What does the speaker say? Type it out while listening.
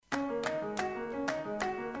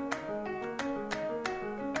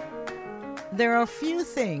There are few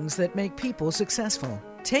things that make people successful.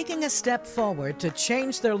 Taking a step forward to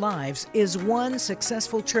change their lives is one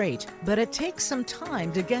successful trait, but it takes some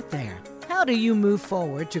time to get there. How do you move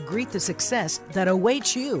forward to greet the success that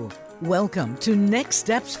awaits you? Welcome to Next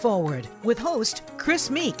Steps Forward with host Chris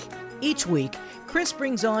Meek. Each week, Chris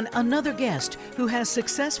brings on another guest who has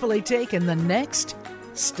successfully taken the next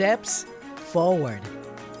steps forward.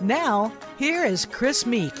 Now, here is Chris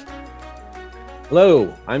Meek.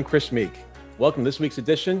 Hello, I'm Chris Meek. Welcome to this week's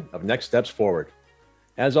edition of Next Steps Forward.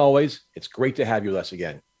 As always, it's great to have you with us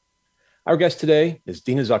again. Our guest today is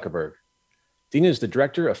Dina Zuckerberg. Dina is the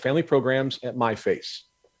Director of Family Programs at MyFace,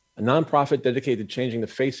 a nonprofit dedicated to changing the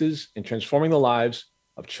faces and transforming the lives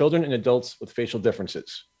of children and adults with facial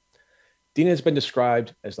differences. Dina has been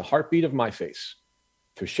described as the heartbeat of MyFace.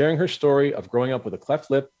 Through sharing her story of growing up with a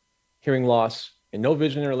cleft lip, hearing loss, and no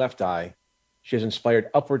vision in her left eye, she has inspired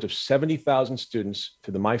upwards of 70,000 students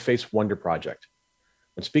through the MyFace Wonder Project.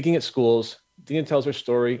 When speaking at schools, Dina tells her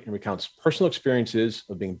story and recounts personal experiences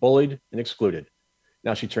of being bullied and excluded.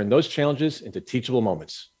 Now she turned those challenges into teachable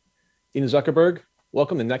moments. Dina Zuckerberg,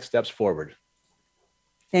 welcome to Next Steps Forward.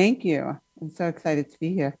 Thank you. I'm so excited to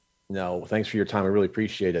be here. No, thanks for your time. I really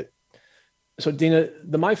appreciate it. So Dina,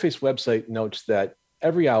 the MyFace website notes that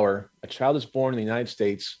every hour, a child is born in the United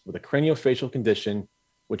States with a craniofacial condition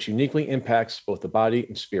which uniquely impacts both the body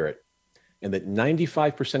and spirit, and that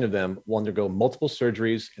 95% of them will undergo multiple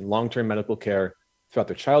surgeries and long-term medical care throughout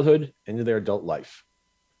their childhood and into their adult life.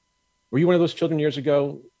 Were you one of those children years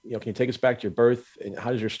ago? Can you take us back to your birth, and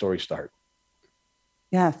how does your story start?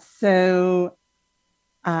 Yes. So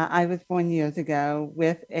I was born years ago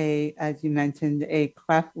with as you mentioned, a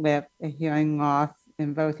cleft lip, a hearing loss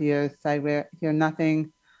in both ears. So I hear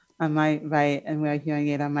nothing on my right and wear a hearing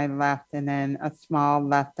aid on my left, and then a small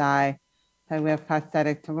left eye. So I wear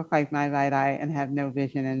prosthetic to look like my right eye and have no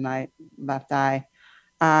vision in my left eye.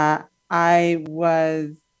 I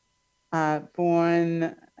was born,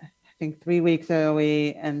 I think, 3 weeks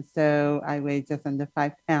early, and so I weighed just under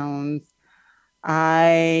 5 pounds.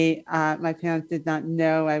 My parents did not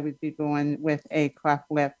know I would be born with a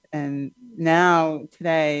cleft lip, and now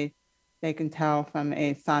today they can tell from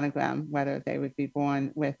a sonogram whether they would be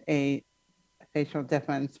born with a facial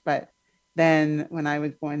difference. But then when I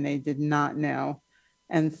was born, they did not know.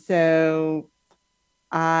 And so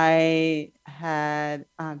I had,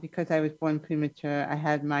 because I was born premature, I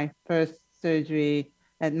had my first surgery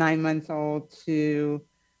at 9 months old to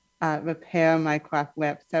repair my cleft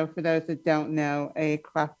lip. So for those that don't know, a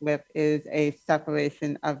cleft lip is a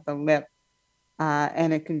separation of the lip.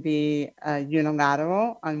 And it can be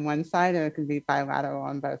unilateral on one side, or it can be bilateral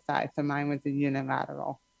on both sides. So mine was a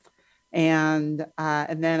unilateral. And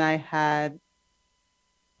then I had,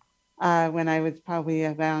 when I was probably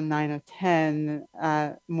around 9 or 10,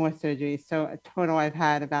 more surgeries. So a total, I've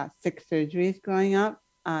had about 6 surgeries growing up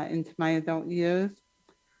into my adult years.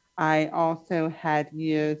 I also had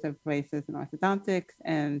years of braces and orthodontics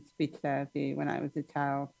and speech therapy when I was a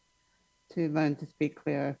child, to learn to speak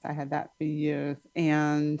clear. So I had that for years.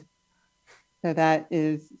 And so that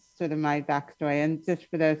is sort of my backstory. And just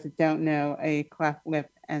for those who don't know, a cleft lip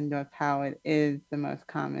and or palate is the most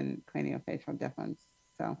common craniofacial difference.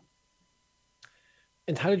 So.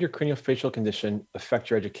 And how did your craniofacial condition affect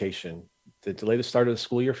your education? Did it delay the start of the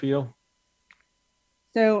school year for you?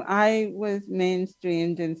 So I was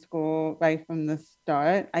mainstreamed in school right from the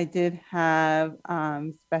start. I did have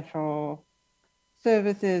special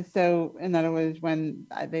services. So in other words, when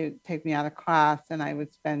they would take me out of class and I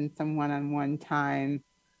would spend some one-on-one time,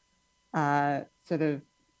 they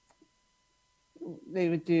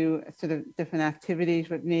would do sort of different activities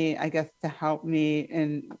with me, I guess, to help me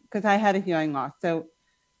because I had a hearing loss. So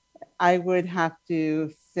I would have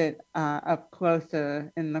to sit up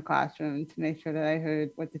closer in the classroom to make sure that I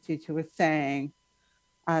heard what the teacher was saying.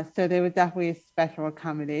 So there were definitely special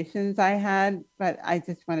accommodations I had, but I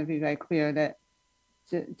just want to be very clear that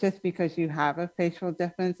just because you have a facial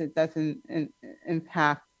difference, it doesn't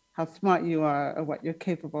impact how smart you are or what you're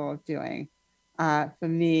capable of doing. For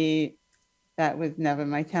me, that was never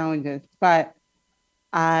my challenges, but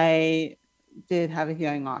I did have a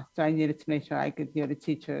hearing loss, so I needed to make sure I could hear the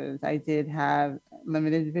teachers. I did have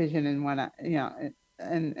limited vision in one,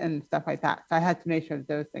 and stuff like that. So I had to make sure that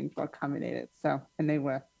those things were accommodated. So, and they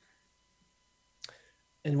were.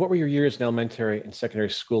 And what were your years in elementary and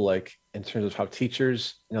secondary school like in terms of how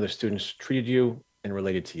teachers and other students treated you and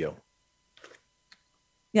related to you?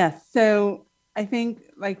 Yes. So I think,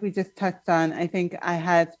 like we just touched on, I think I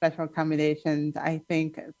had special accommodations. I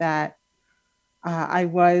think that I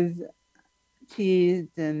was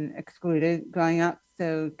teased and excluded growing up.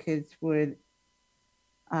 So kids would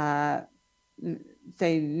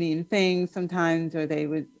say mean things sometimes, or they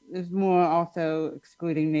would, it was more also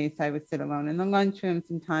excluding me. So I would sit alone in the lunchroom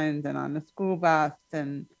sometimes and on the school bus.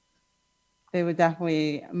 And there were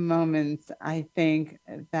definitely moments, I think,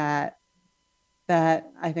 that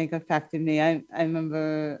I think affected me. I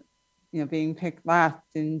remember, being picked last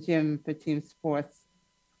in gym for team sports.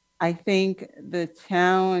 I think the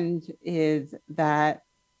challenge is that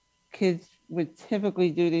kids would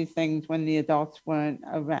typically do these things when the adults weren't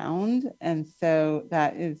around. And so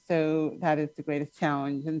that is the greatest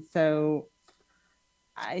challenge. And so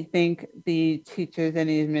I think the teachers and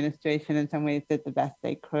the administration in some ways did the best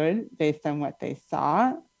they could based on what they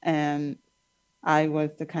saw. And I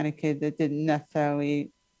was the kind of kid that didn't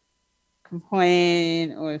necessarily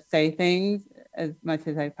complain or say things as much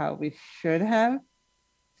as I probably should have.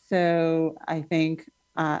 So I think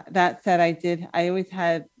that said, I always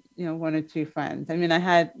had, one or two friends. I mean, I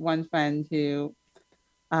had one friend who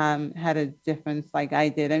had a difference like I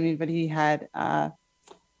did. I mean, but he had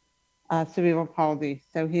cerebral palsy.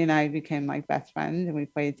 So he and I became like best friends, and we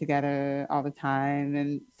played together all the time.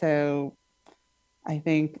 And so I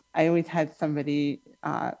think I always had somebody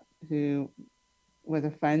who was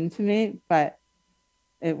a friend to me, but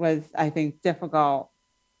it was, I think, difficult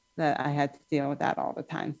that I had to deal with that all the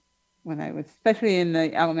time. When I was, especially in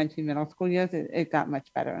the elementary, middle school years, it got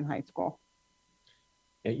much better in high school.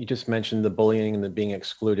 You just mentioned the bullying and the being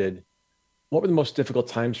excluded. What were the most difficult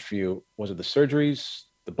times for you? Was it the surgeries,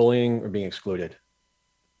 the bullying, or being excluded?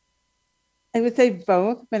 I would say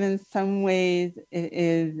both, but in some ways it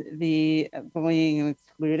is the bullying and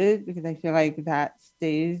excluded, because I feel like that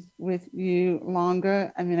stays with you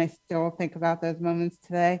longer. I mean, I still think about those moments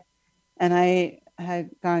today. And I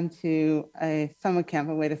had gone to a summer camp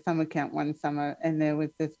one summer, and there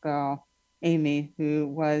was this girl, Amy, who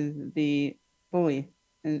was the bully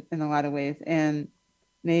in a lot of ways and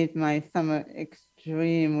made my summer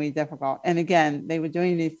extremely difficult. And again, they were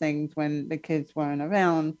doing these things when the kids weren't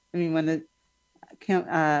around. I mean, when the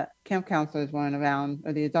camp counselors weren't around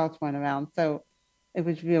or the adults weren't around. So it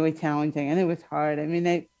was really challenging and it was hard. I mean,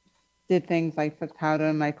 they did things like put powder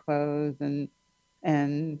in my clothes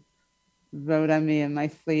and wrote on me in my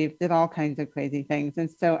sleeve, did all kinds of crazy things. And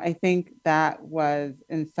so I think that was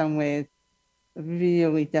in some ways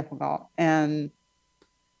really difficult. And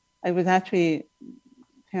I was actually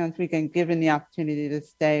Parents Weekend given the opportunity to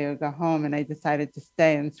stay or go home, and I decided to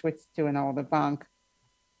stay and switch to an older bunk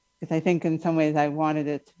because I think in some ways I wanted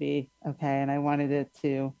it to be okay and I wanted it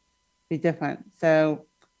to be different. So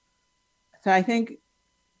I think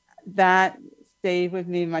that stayed with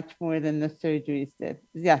me much more than the surgeries did.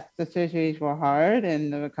 Yes, the surgeries were hard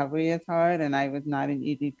and the recovery is hard, and I was not an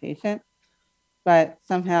easy patient, but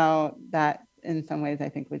somehow that in some ways I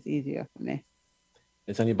think was easier for me.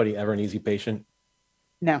 Is anybody ever an easy patient?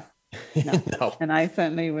 No. No. And I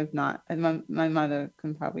certainly was not. And my mother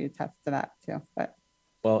can probably attest to that too. But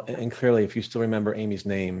well, and clearly, if you still remember Amy's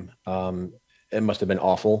name, it must have been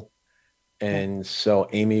awful. And yeah. So,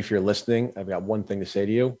 Amy, if you're listening, I've got one thing to say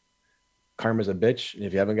to you. Karma's a bitch. And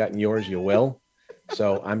if you haven't gotten yours, you will.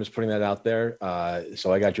 So I'm just putting that out there.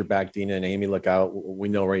 So I got your back, Dina and Amy. Look out. We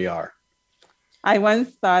know where you are. I once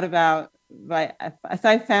thought about, so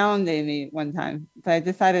I found Amy one time. So I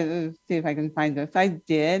decided to see if I can find her. So I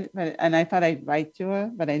did, and I thought I'd write to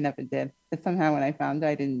her, but I never did. But somehow when I found her,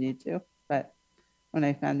 I didn't need to. But when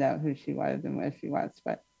I found out who she was and where she was,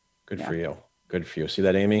 but good yeah. For you. Good for you. See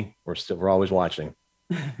that, Amy? We're always watching.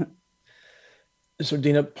 So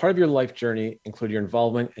Dina, part of your life journey included your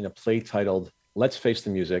involvement in a play titled Let's Face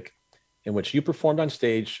the Music, in which you performed on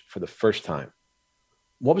stage for the first time.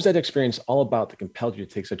 What was that experience all about that compelled you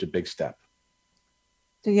to take such a big step?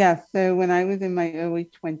 So when I was in my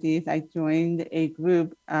early 20s, I joined a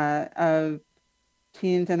group of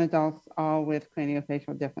teens and adults, all with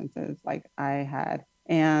craniofacial differences like I had.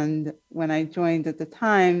 And when I joined at the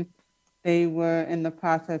time, they were in the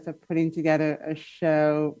process of putting together a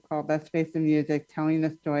show called Let's Face the Music, telling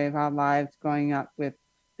the story of our lives growing up with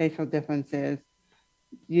facial differences,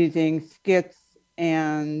 using skits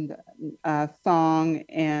and song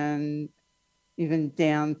and even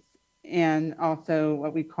dance, and also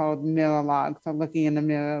what we called mirror log. So looking in the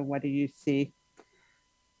mirror, what do you see?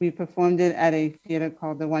 We performed it at a theater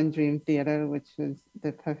called the One Dream Theater, which was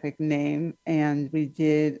the perfect name. And we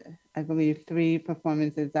did, I believe, 3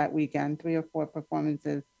 performances that weekend, 3 or 4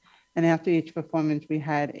 performances. And after each performance, we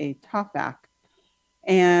had a talk back.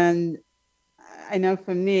 And I know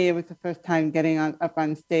for me, it was the first time getting up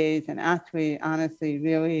on stage and actually, honestly,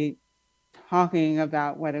 really talking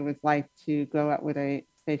about what it was like to grow up with a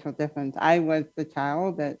facial difference. I was the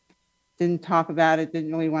child that didn't talk about it,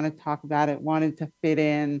 didn't really want to talk about it, wanted to fit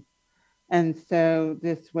in. And so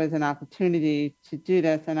this was an opportunity to do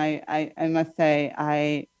this. And I must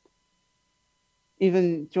say,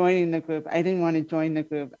 even joining the group, I didn't want to join the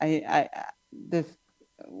group. This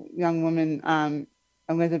young woman,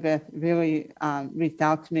 Elizabeth, really reached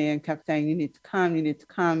out to me and kept saying, you need to come, you need to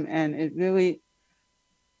come. And it really,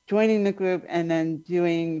 joining the group and then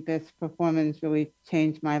doing this performance really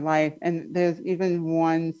changed my life. And there's even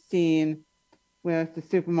one scene where it's the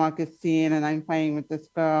supermarket scene and I'm playing with this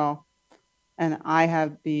girl and I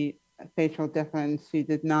have the facial difference. She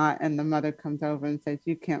did not. And the mother comes over and says,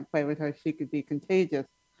 you can't play with her. She could be contagious.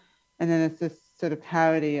 And then it's this sort of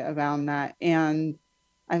parody around that. And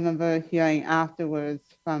I remember hearing afterwards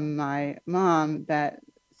from my mom that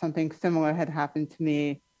something similar had happened to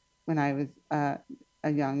me when I was a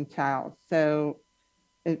young child. So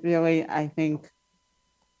it really, I think,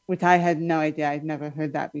 which I had no idea, I'd never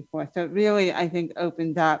heard that before. So it really, I think,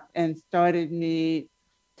 opened up and started me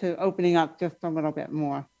to opening up just a little bit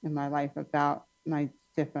more in my life about my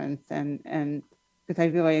difference. And because I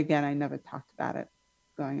really, again, I never talked about it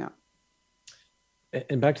growing up.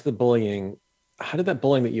 And back to the bullying, how did that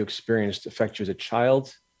bullying that you experienced affect you as a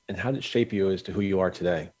child? And how did it shape you as to who you are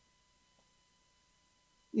today?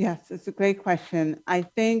 Yes, it's a great question. I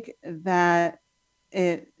think that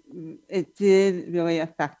it did really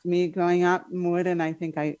affect me growing up more than I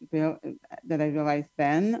think I realized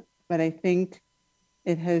then. But I think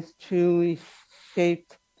it has truly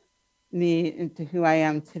shaped me into who I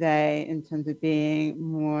am today in terms of being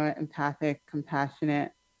more empathic,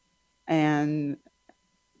 compassionate, and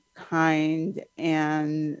kind,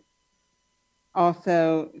 and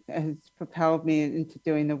also has propelled me into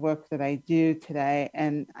doing the work that I do today.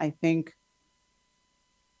 And I think,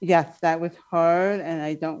 yes, that was hard and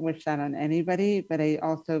I don't wish that on anybody, but I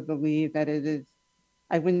also believe that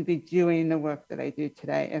I wouldn't be doing the work that I do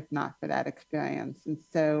today if not for that experience. And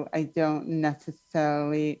so I don't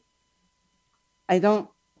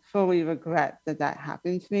fully regret that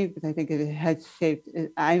happened to me, because I think it has shaped,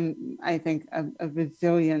 I think, a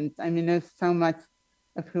resilience. I mean, there's so much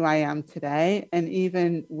of who I am today. And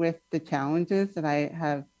even with the challenges that I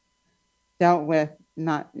have dealt with,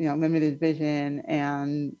 not, limited vision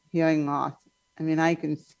and hearing loss. I mean, I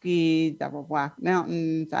can ski double black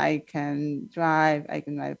mountains, I can drive, I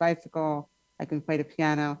can ride a bicycle, I can play the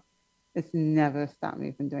piano. It's never stopped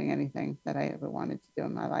me from doing anything that I ever wanted to do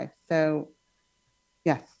in my life. So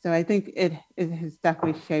yes, so I think it has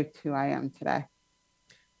definitely shaped who I am today.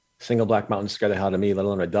 Single black mountain scared the hell out of me, let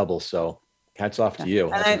alone a double. So hats off to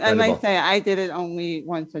you. And I might say I did it only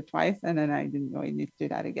once or twice, and then I didn't really need to do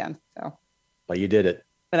that again. So, but you did it.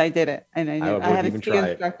 But I did it, and I had a ski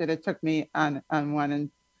instructor that took me on one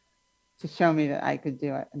and to show me that I could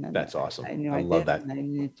do it. And then that's awesome. I love that. And I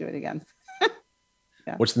need to do it again.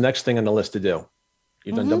 Yeah. What's the next thing on the list to do?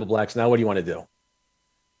 You've done double blacks. Now what do you want to do?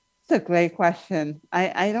 It's a great question.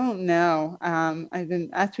 I don't know. I've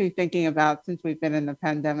been actually thinking about, since we've been in the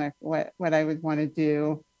pandemic, what I would want to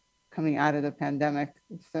do coming out of the pandemic.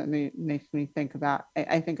 It certainly makes me think about,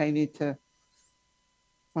 I think I need to,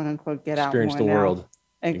 quote unquote, get out more. Experience the world.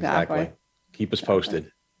 Exactly. Keep us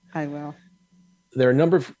posted. I will. There are a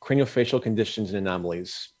number of craniofacial conditions and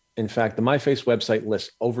anomalies. In fact, the MyFace website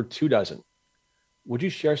lists over 2 dozen. Would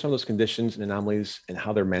you share some of those conditions and anomalies and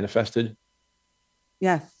how they're manifested?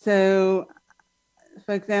 Yes. So,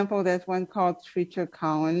 for example, there's one called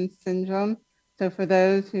Treacher-Collins syndrome. So for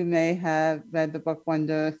those who may have read the book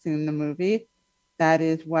Wonder, seen the movie, that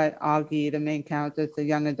is what Augie, the main character, is a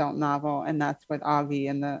young adult novel, and that's what Augie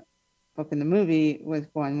in the book and the movie was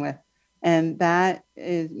born with. And that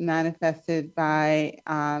is manifested by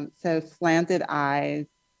slanted eyes,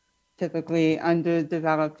 typically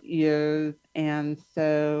underdeveloped ears, and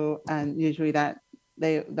usually that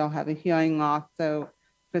they'll have a hearing loss. So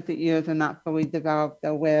because the ears are not fully developed,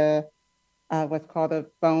 they'll wear what's called a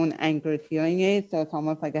bone anchored hearing aid. So it's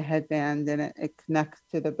almost like a headband, and it connects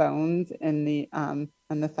to the bones in the on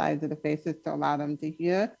the sides of the faces to allow them to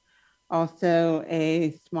hear. Also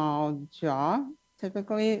a small jaw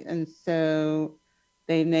typically. And so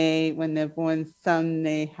they may, when they're born, some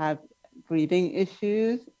may have breathing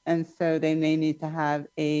issues. And so they may need to have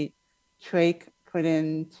a trach put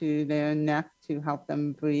into their neck to help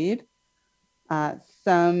them breathe.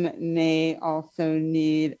 Some may also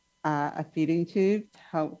need a feeding tube to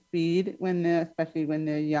help feed especially when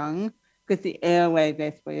they're young, because the airway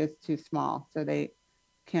basically is too small. So they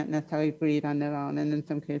can't necessarily breathe on their own. And in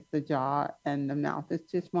some cases, the jaw and the mouth is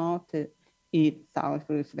too small to eat solid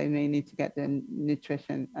food. So they may need to get their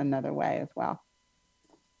nutrition another way as well.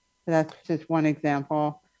 So that's just one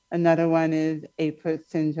example. Another one is Apert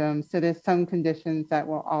syndrome. So there's some conditions that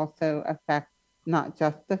will also affect not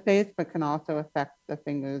just the face, but can also affect the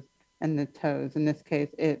fingers and the toes. In this case,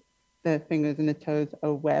 the fingers and the toes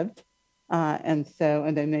are webbed. And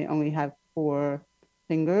they may only have 4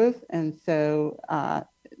 fingers. And so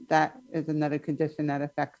that is another condition that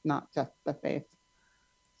affects not just the face.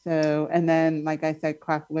 So, and then, like I said,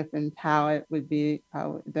 cleft lip and palate would be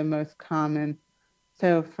the most common.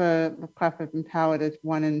 So for cleft lip and palate, it's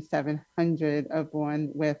 1 in 700 are born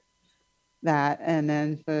with that. And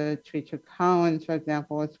then for Treacher Collins, for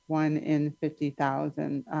example, it's 1 in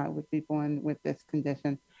 50,000 would be born with this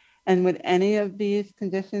condition. And with any of these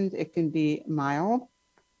conditions, it can be mild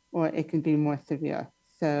or it can be more severe.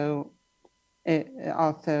 So it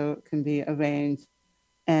also can be arranged,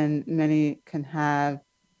 and many can have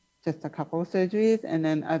just a couple of surgeries, and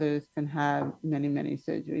then others can have many, many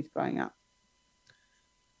surgeries going up.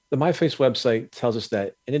 The MyFace website tells us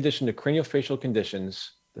that in addition to craniofacial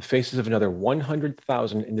conditions, the faces of another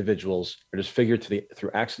 100,000 individuals are disfigured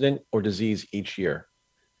through accident or disease each year.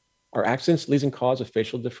 Are accidents the leading cause of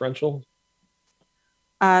facial differential?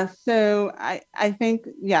 So I think,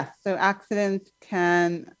 yes. So accidents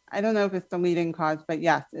can, I don't know if it's the leading cause, but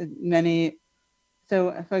yes, many.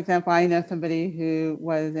 So for example, I know somebody who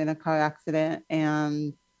was in a car accident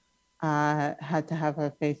and had to have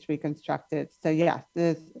her face reconstructed. So yes,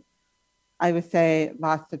 I would say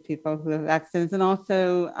lots of people who have accidents, and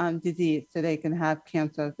also disease. So they can have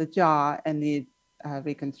cancer of the jaw and need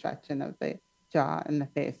reconstruction of the jaw and the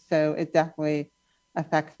face. So it definitely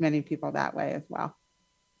affects many people that way as well.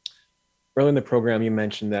 Early in the program, you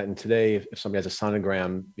mentioned that, and today, if somebody has a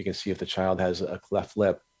sonogram, you can see if the child has a cleft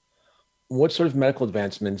lip. What sort of medical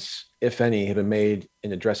advancements, if any, have been made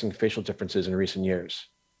in addressing facial differences in recent years?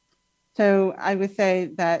 So I would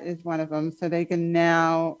say that is one of them. So they can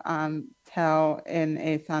now tell in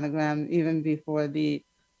a sonogram, even before the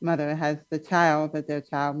mother has the child, that their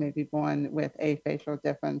child may be born with a facial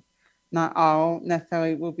difference. Not all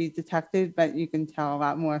necessarily will be detected, but you can tell a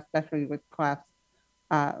lot more, especially with cleft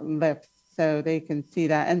lips. So they can see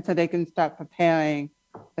that. And so they can start preparing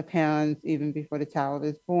the parents even before the child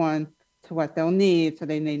is born to what they'll need. So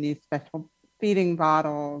they may need special feeding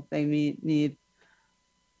bottles. They need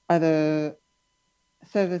other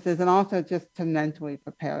services, and also just to mentally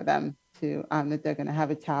prepare them to that they're going to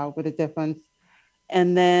have a child with a difference.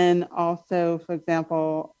 And then also, for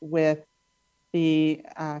example, with the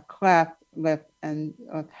cleft lip and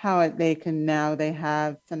or palate, they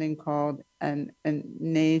have something called an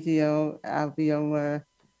nasal-alveolar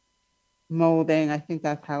molding. I think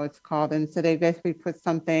that's how it's called. And so they basically put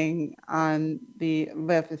something on the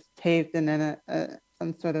lip, it's taped, and then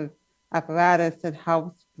some sort of apparatus that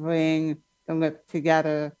helps bring the lip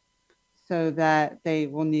together so that they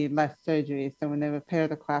will need less surgery. So when they repair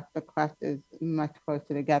the cleft is much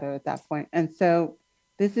closer together at that point. And so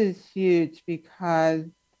this is huge because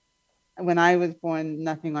when I was born,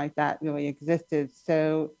 nothing like that really existed.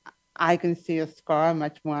 So I can see a scar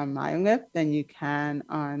much more on my lip than you can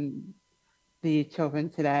on the children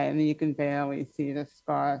today. I mean, you can barely see the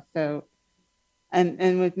scar. So,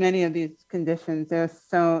 and with many of these conditions, there's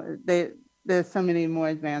so many more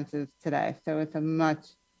advances today. So it's a much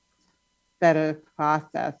better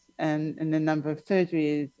process, and the number of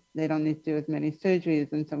surgeries, they don't need to do as many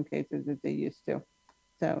surgeries in some cases as they used to.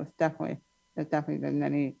 So there's definitely been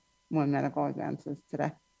many more medical advances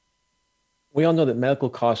today. We all know that medical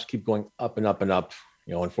costs keep going up and up and up.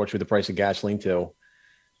 Unfortunately, the price of gasoline too.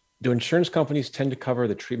 Do insurance companies tend to cover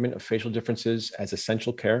the treatment of facial differences as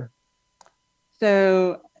essential care?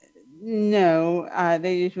 So no,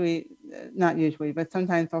 they usually, not usually, but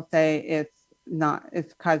sometimes they'll say it's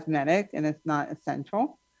cosmetic and it's not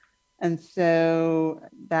essential. And so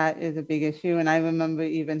that is a big issue. And I remember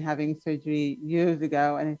even having surgery years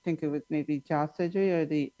ago, and I think it was maybe jaw surgery or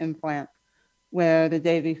the implant, where the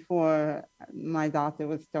day before my doctor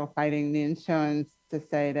was still fighting the insurance to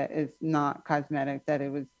say that it's not cosmetic, that it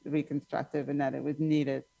was reconstructive and that it was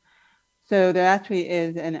needed. So there actually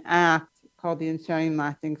is an act called the Ensuring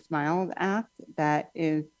Lasting Smiles Act that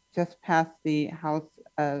is just passed the House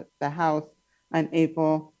on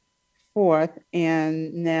April 4th.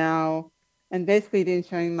 And basically the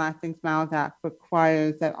Ensuring Lasting Smiles Act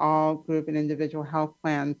requires that all group and individual health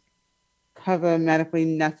plans cover medically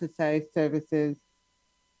necessary services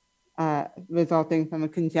resulting from a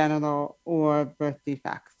congenital or birth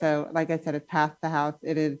defect. So like I said, it passed the House.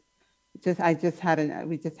 It is just,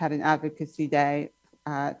 we just had an advocacy day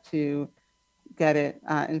to get it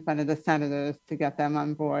in front of the senators to get them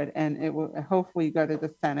on board. And it will hopefully go to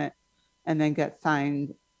the Senate and then get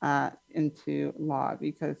signed into law,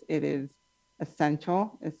 because it is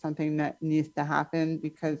essential. It's something that needs to happen,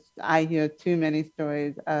 because I hear too many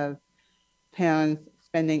stories of parents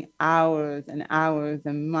spending hours and hours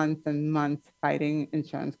and months fighting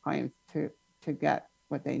insurance claims to get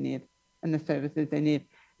what they need and the services they need.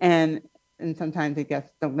 And sometimes it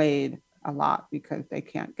gets delayed a lot because they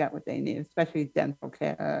can't get what they need, especially dental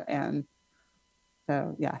care. And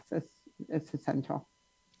so, yes, it's essential.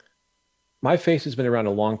 MyFace has been around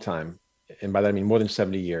a long time, and by that I mean more than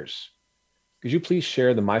 70 years. Could you please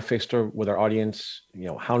share the MyFace story with our audience?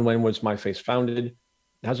 How and when was MyFace founded? And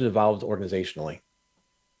how's it evolved organizationally?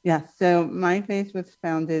 Yes, so MyFace was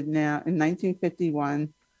founded now in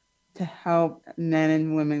 1951 to help men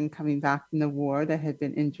and women coming back from the war that had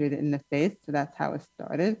been injured in the face. So that's how it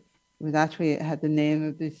started. It had the name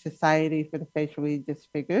of the Society for the Facially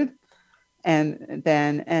Disfigured. And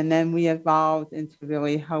then we evolved into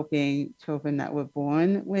really helping children that were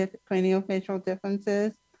born with craniofacial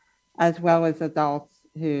differences, as well as adults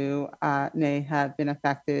who may have been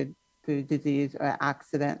affected through disease or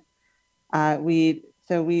accident.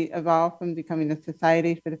 So we evolved from becoming the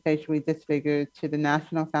Society for the Facially Disfigured to the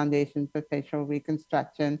National Foundation for Facial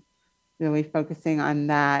Reconstruction, really focusing on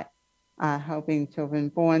that, helping children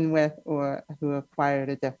born with or who acquired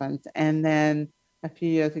a difference. And then a few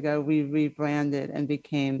years ago, we rebranded and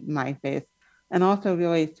became MyFace, and also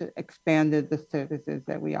really expanded the services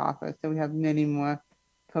that we offer. So we have many more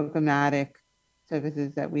programmatic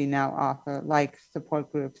services that we now offer, like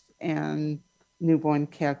support groups and newborn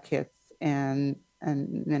care kits and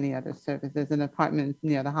many other services, and apartments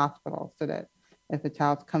near the hospital, so that if a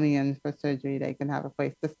child's coming in for surgery, they can have a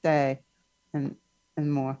place to stay and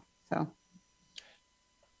more. So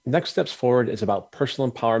Next Steps Forward is about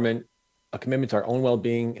personal empowerment, a commitment to our own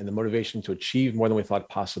well-being, and the motivation to achieve more than we thought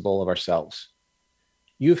possible of ourselves.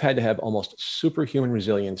 You've had to have almost superhuman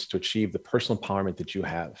resilience to achieve the personal empowerment that you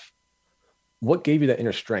have. What gave you that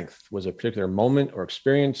inner strength? Was it a particular moment or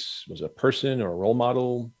experience? Was it a person or a role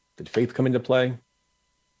model? Did faith come into play?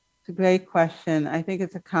 It's a great question. I think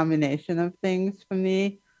it's a combination of things for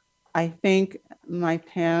me. I think my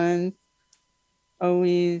parents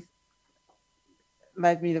always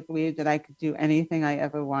led me to believe that I could do anything I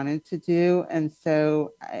ever wanted to do. And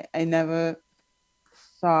so I never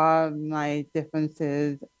saw my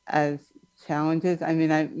differences as challenges. I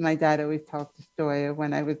mean, my dad always tells the story of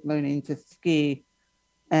when I was learning to ski,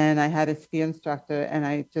 and I had a ski instructor, and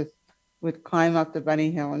I just would climb up the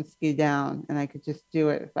bunny hill and ski down, and I could just do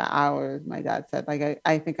it for hours. My dad said, like,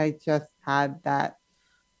 I think I just had that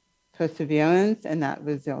perseverance and that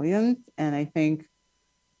resilience. And I think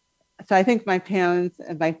my parents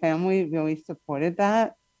and my family really supported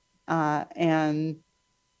that. And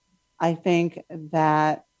I think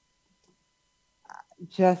that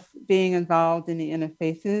just being involved in the Inner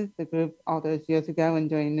Faces, the group all those years ago and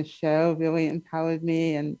doing the show, really empowered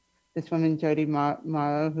me. And this woman, Jody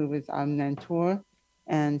Morrow, who was our mentor,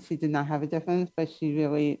 and she did not have a difference, but she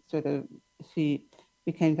really she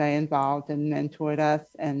became very involved and mentored us,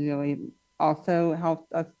 and really also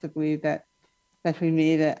helped us to believe that, especially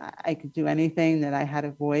me, that I could do anything, that I had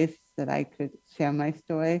a voice, that I could share my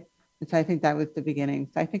story. And so I think that was the beginning.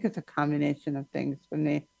 So I think it's a combination of things for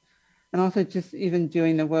me. And also just even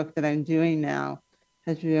doing the work that I'm doing now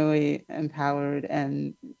has really empowered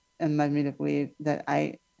and led me to believe that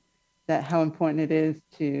how important it is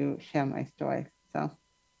to share my story. So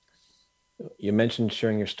you mentioned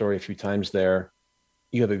sharing your story a few times there.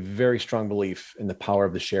 You have a very strong belief in the power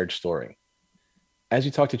of the shared story. As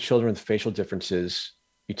you talk to children with facial differences,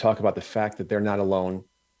 you talk about the fact that they're not alone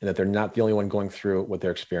and that they're not the only one going through what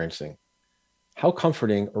they're experiencing. How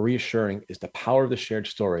comforting or reassuring is the power of the shared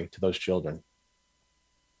story to those children?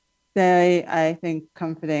 Very, I think,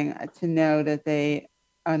 comforting to know that they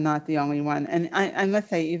are not the only one. And I must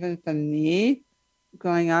say, even for me,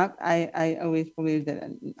 growing up, I always believed that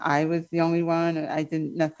I was the only one. I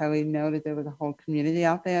didn't necessarily know that there was a whole community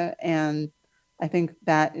out there. And I think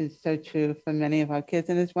that is so true for many of our kids,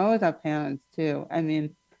 and as well as our parents too. I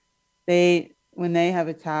mean, when they have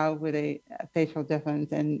a child with a facial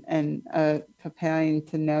difference and preparing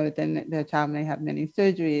to know that then their child may have many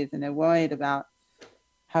surgeries, and they're worried about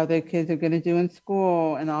how their kids are going to do in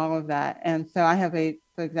school and all of that. And so I have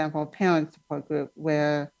for example, a parent support group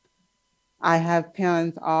where I have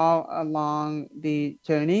parents all along the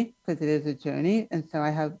journey, because it is a journey. And so I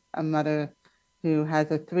have a mother who has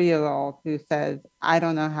a 3-year-old who says, I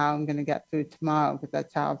don't know how I'm going to get through tomorrow, because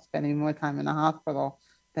that child's spending more time in the hospital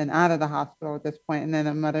than out of the hospital at this point. And then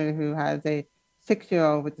a mother who has a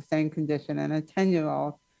 6-year-old with the same condition and a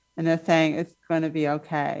 10-year-old, and they're saying, it's going to be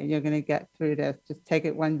okay. You're going to get through this. Just take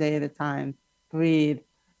it one day at a time, breathe,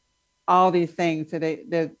 all these things. So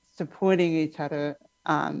they're supporting each other.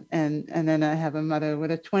 And then I have a mother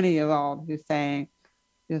with a 20-year-old who's saying,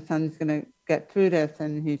 your son's going to get through this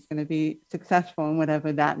and he's going to be successful in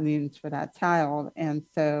whatever that means for that child. And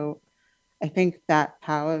so I think that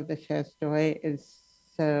power of the shared story is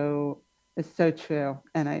so true.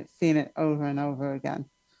 And I've seen it over and over again.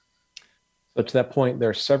 So to that point, there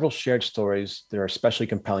are several shared stories that are especially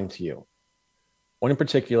compelling to you. One in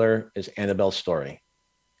particular is Annabelle's story.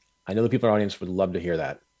 I know the people in our audience would love to hear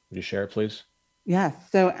that. Would you share it, please? Yes.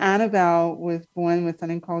 So Annabelle was born with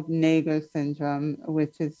something called Naegler syndrome,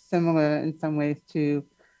 which is similar in some ways to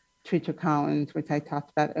Treacher-Collins, which I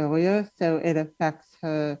talked about earlier. So it affects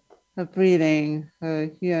her breathing, her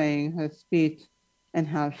hearing, her speech, and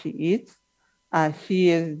how she eats. She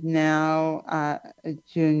is now a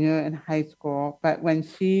junior in high school, but when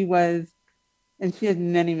she was, and she had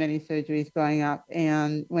many, many surgeries growing up,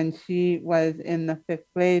 and when she was in the 5th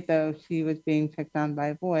grade, though, she was being picked on by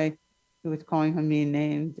a boy who was calling her mean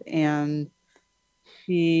names, and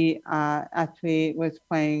she actually was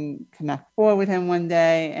playing Connect 4 with him one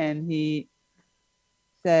day, and he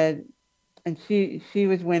said, and she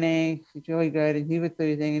was winning, she's really good, and he was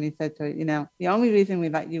losing, and he said to her, the only reason we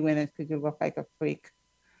let you win is because you look like a freak.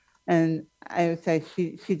 And I would say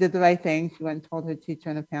she did the right thing. She went and told her teacher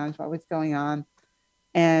and her parents what was going on.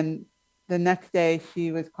 And the next day,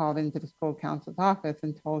 she was called into the school counselor's office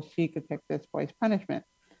and told she could pick this boy's punishment.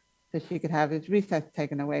 So she could have his recess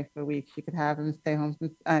taken away for a week. She could have him stay home,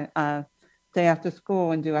 stay after school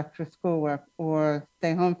and do extra schoolwork, or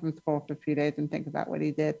stay home from school for a few days and think about what he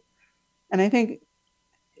did. And I think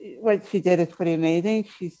what she did is pretty amazing.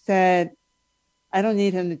 She said, I don't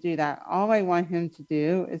need him to do that. All I want him to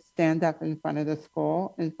do is stand up in front of the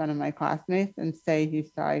school, in front of my classmates, and say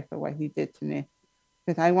he's sorry for what he did to me.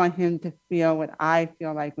 Because I want him to feel what I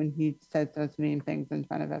feel like when he says those mean things in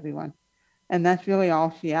front of everyone. And that's really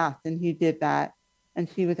all she asked. And he did that. And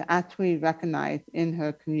she was actually recognized in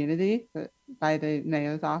her community by the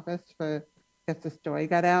mayor's office for, because the story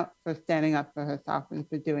got out, for standing up for herself and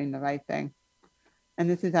for doing the right thing. And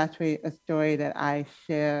this is actually a story that I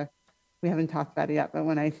share. We haven't talked about it yet, but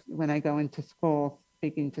when I go into schools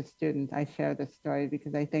speaking to students, I share this story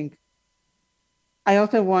because I think I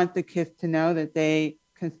also want the kids to know that they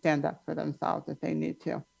can stand up for themselves if they need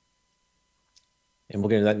to. And we'll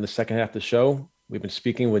get into that in the second half of the show. We've been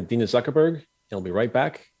speaking with Dina Zuckerberg, and we'll be right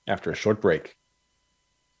back after a short break.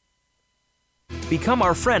 Become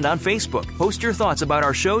our friend on Facebook. Post your thoughts about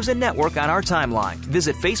our shows and network on our timeline.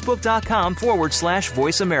 Visit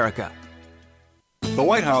facebook.com/Voice America. The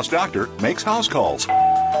White House doctor makes house calls.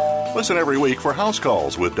 Listen every week for House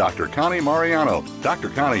Calls with Dr. Connie Mariano. Dr.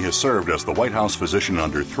 Connie has served as the White House physician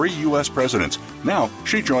under 3 U.S. presidents. Now,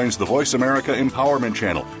 she joins the Voice America Empowerment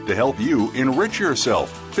Channel to help you enrich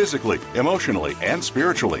yourself physically, emotionally, and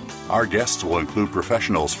spiritually. Our guests will include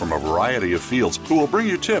professionals from a variety of fields who will bring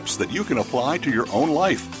you tips that you can apply to your own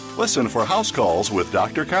life. Listen for House Calls with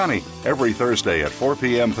Dr. Connie every Thursday at 4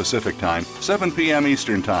 p.m. Pacific Time, 7 p.m.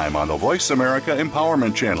 Eastern Time on the Voice America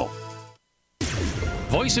Empowerment Channel.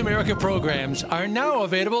 Voice America programs are now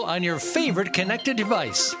available on your favorite connected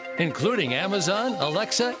device, including Amazon,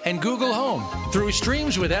 Alexa, and Google Home. Through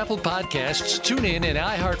streams with Apple Podcasts, TuneIn, and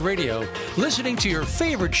iHeartRadio, listening to your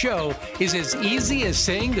favorite show is as easy as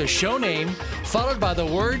saying the show name followed by the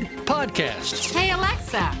word podcast. Hey,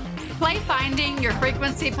 Alexa, play Finding Your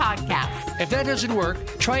Frequency podcast. If that doesn't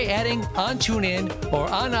work, try adding on TuneIn or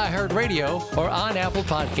on iHeartRadio or on Apple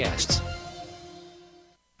Podcasts.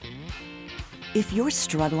 If you're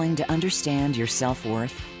struggling to understand your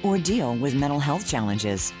self-worth or deal with mental health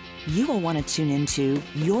challenges, you will want to tune into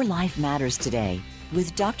Your Life Matters Today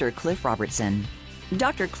with Dr. Cliff Robertson.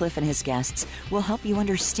 Dr. Cliff and his guests will help you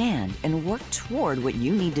understand and work toward what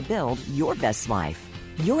you need to build your best life.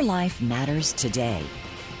 Your Life Matters Today.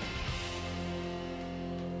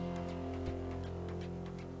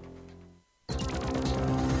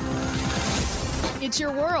 It's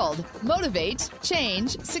your world. Motivate,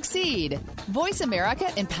 change, succeed.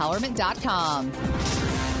 VoiceAmericaEmpowerment.com.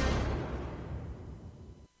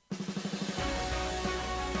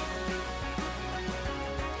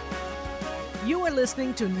 You are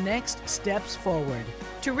listening to Next Steps Forward.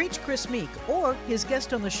 To reach Chris Meek or his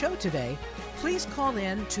guest on the show today, please call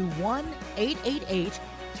in to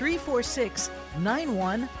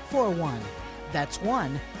 1-888-346-9141. That's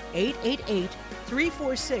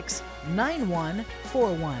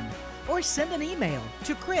 1-888-346-9141. Or send an email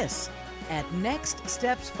to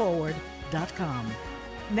chris@nextstepsforward.com.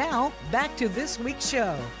 Now, back to this week's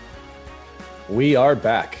show. We are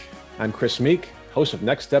back. I'm Chris Meek, host of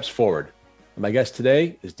Next Steps Forward. And my guest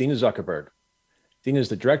today is Dina Zuckerberg. Dina is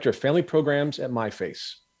the Director of Family Programs at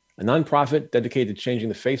MyFace, a nonprofit dedicated to changing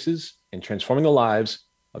the faces and transforming the lives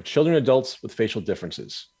of children and adults with facial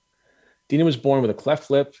differences. Dina was born with a cleft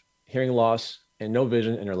lip, hearing loss, and no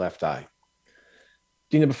vision in her left eye.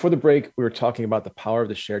 Dina, before the break, we were talking about the power of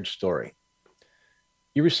the shared story.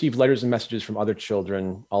 You received letters and messages from other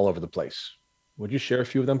children all over the place. Would you share a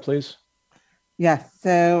few of them, please? Yes.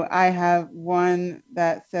 So I have one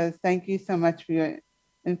that says, "Thank you so much for your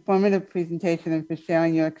informative presentation and for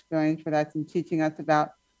sharing your experience with us and teaching us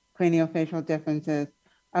about craniofacial differences.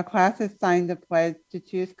 Our class has signed a pledge to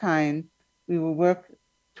choose kind. We will work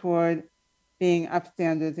toward being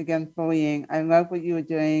upstanders against bullying. I love what you are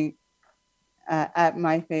doing at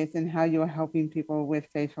MyFace and how you are helping people with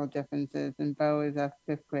facial differences." And Bo is a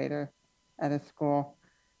 5th grader at a school.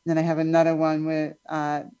 And then I have another one where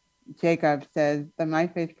Jacob says, "The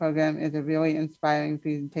MyFace program is a really inspiring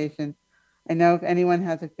presentation. I know if anyone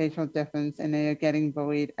has a facial difference and they are getting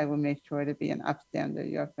bullied, I will make sure to be an upstander,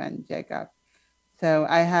 your friend Jacob." So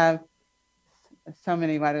I have so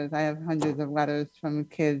many letters. I have hundreds of letters from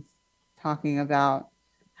kids talking about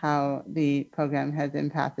how the program has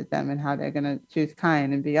impacted them and how they're going to choose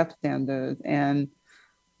kind and be upstanders, and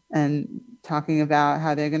talking about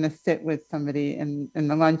how they're going to sit with somebody in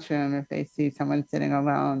the lunchroom if they see someone sitting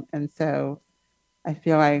alone. And so I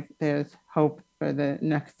feel like there's hope for the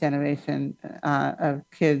next generation of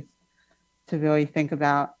kids to really think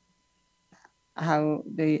about how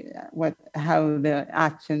their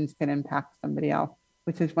actions can impact somebody else,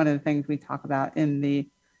 which is one of the things we talk about in the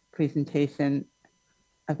presentation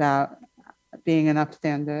about being an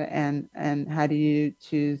upstander and how do you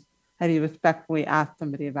respectfully ask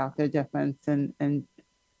somebody about their difference and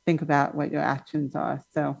think about what your actions are.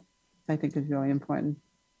 So I think is really important.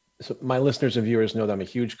 So my listeners and viewers know that I'm a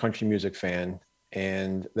huge country music fan,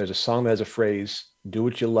 and there's a song that has a phrase, "Do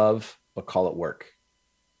what you love, but call it work."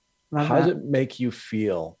 How does it make you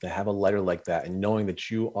feel to have a letter like that and knowing that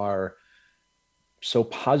you are so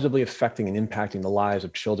positively affecting and impacting the lives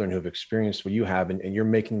of children who have experienced what you have, and you're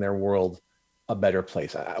making their world a better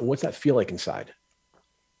place? What's that feel like inside?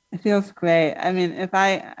 It feels great. I mean, if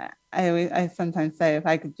I sometimes say if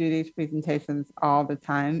I could do these presentations all the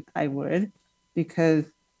time, I would, because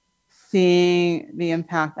seeing the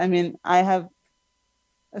impact. I mean, I have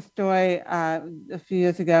a story. A few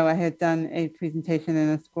years ago, I had done a presentation in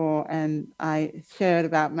a school, and I shared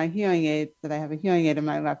about my hearing aid, that I have a hearing aid in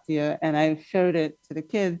my left ear, and I showed it to the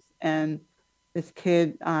kids, and this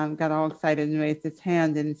kid got all excited and raised his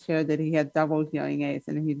hand and shared that he had double hearing aids,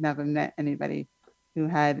 and he'd never met anybody who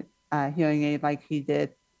had a hearing aid like he did.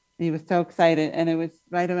 And he was so excited, and it was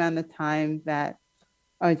right around the time that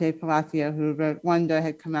R.J. Palacio, who wrote Wonder,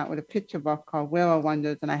 had come out with a picture book called Where Are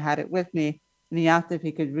Wonders, and I had it with me. And he asked if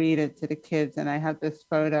he could read it to the kids. And I have this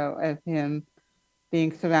photo of him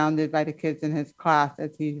being surrounded by the kids in his class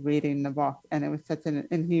as he's reading the book. And it was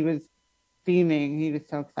and he was beaming. He was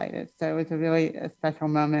so excited. So it was a special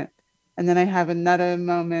moment. And then I have another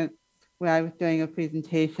moment where I was doing a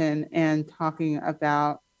presentation and talking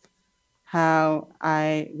about how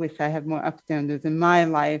I wish I had more upstanders in my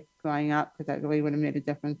life growing up, because that really would have made a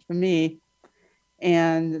difference for me.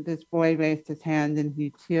 And this boy raised his hand and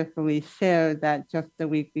he tearfully shared that just the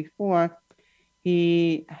week before,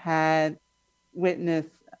 he had witnessed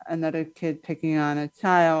another kid picking on a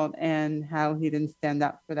child and how he didn't stand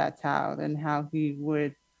up for that child and how he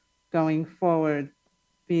would, going forward,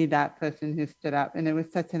 be that person who stood up. And it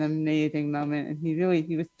was such an amazing moment. And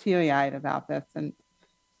he was teary-eyed about this. And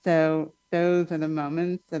so those are the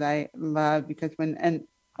moments that I love, because and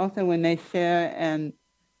also when they share and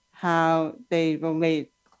how they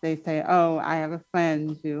relate, they say, "Oh, I have a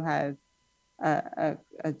friend who has a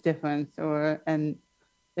difference," and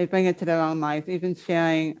they bring it to their own life, even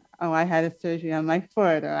sharing, "Oh, I had a surgery on my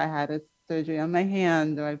foot," or "I had a surgery on my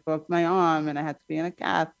hand," or "I broke my arm and I had to be in a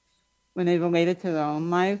cast," when they relate it to their own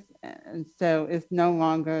lives. And so it's no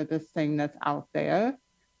longer this thing that's out there,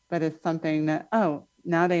 but it's something that, oh,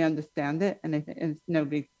 now they understand it, and it's no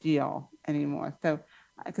big deal anymore. So,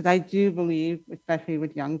 because I do believe, especially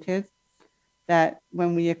with young kids, that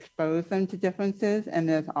when we expose them to differences, and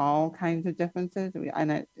there's all kinds of differences,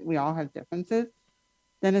 we all have differences,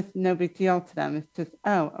 then it's no big deal to them. It's just,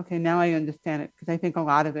 oh, okay, now I understand it. Because I think a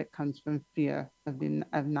lot of it comes from fear of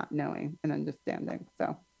not knowing and understanding.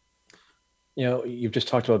 So, you've just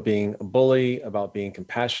talked about being a bully, about being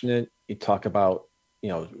compassionate. You talk about,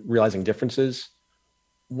 realizing differences.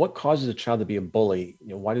 What causes a child to be a bully?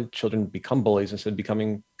 Why do children become bullies instead of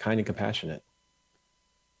becoming kind and compassionate?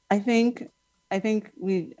 I think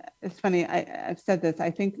it's funny, I've said this, I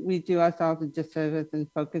think we do ourselves a disservice in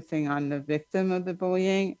focusing on the victim of the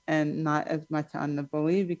bullying and not as much on the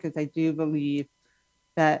bully, because I do believe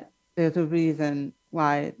that there's a reason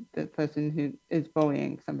why the person who is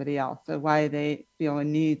bullying somebody else, or why they feel a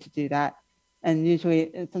need to do that. And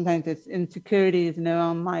usually, sometimes it's insecurities in their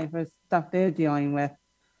own life or stuff they're dealing with,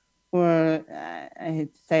 or I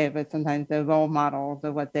hate to say it, but sometimes they're role models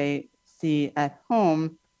or what they see at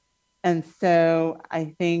home. And so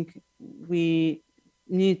I think we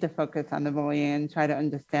need to focus on the bullying and try to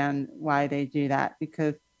understand why they do that,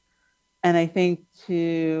 and I think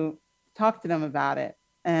to talk to them about it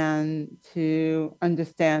and to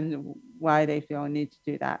understand why they feel a need to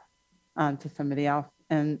do that to somebody else.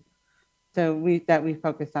 And so we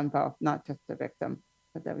focus on both, not just the victim,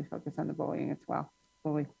 but that we focus on the bullying as well.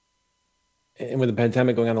 And with the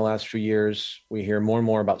pandemic going on the last few years, we hear more and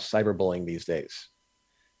more about cyberbullying these days.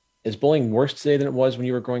 Is bullying worse today than it was when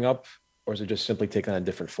you were growing up, or is it just simply taken on a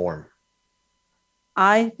different form?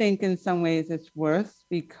 I think in some ways it's worse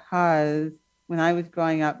because when I was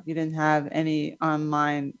growing up, you didn't have any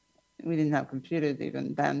online, we didn't have computers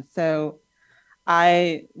even then. So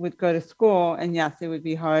I would go to school, and yes, it would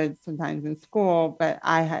be hard sometimes in school, but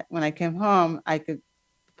when I came home, I could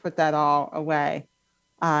put that all away.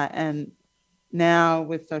 And now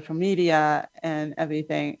with social media and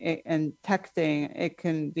everything and texting, it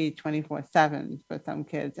can be 24/7 for some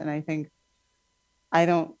kids. And I think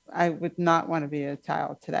I would not want to be a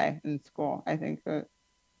child today in school. I think for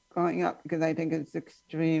growing up, because I think it's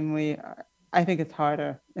I think it's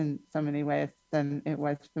harder in so many ways than it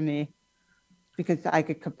was for me, because I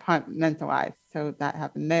could compartmentalize. So that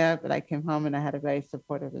happened there, but I came home and I had a very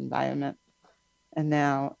supportive environment. And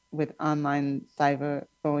now with online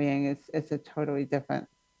cyberbullying, it's a totally different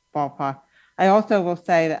ballpark. I also will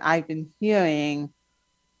say that I've been hearing,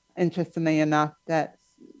 interestingly enough, that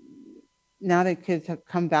now that kids have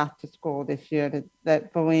come back to school this year,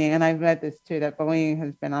 that bullying, and I've read this too, that bullying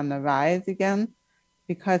has been on the rise again,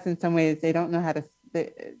 because in some ways they don't know how to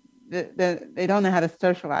they don't know how to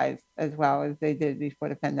socialize as well as they did before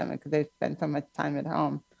the pandemic, because they spent so much time at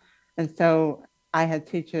home. And so I had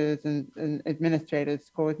teachers and administrators,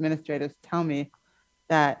 school administrators, tell me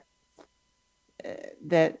that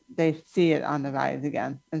they see it on the rise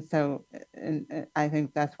again. And so I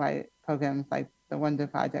think that's why programs like the Wonder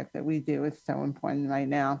Project that we do is so important right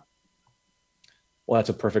now. Well, that's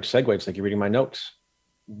a perfect segue. It's like you're reading my notes.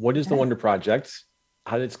 What is the Wonder Project?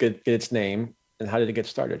 How did it get its name, and how did it get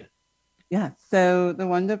started? Yeah, so the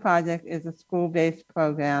Wonder Project is a school-based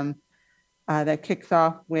program that kicks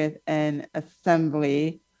off with an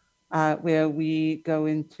assembly where we go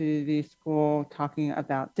into the school talking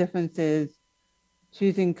about differences,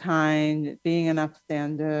 choosing kind, being an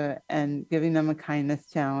upstander, and giving them a kindness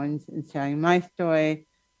challenge and sharing my story.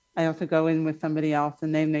 I also go in with somebody else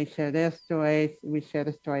and they may share their stories. We share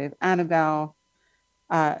the story of Annabelle.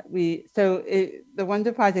 The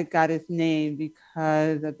Wonder Project got its name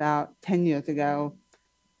because about 10 years ago,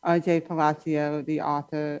 R.J. Palacio, the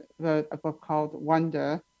author, wrote a book called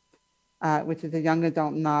Wonder, which is a young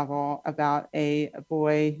adult novel about a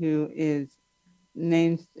boy who's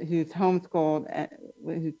homeschooled,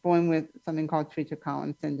 who's born with something called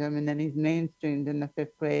Treacher-Collins syndrome, and then he's mainstreamed in the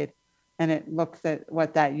 5th grade. And it looks at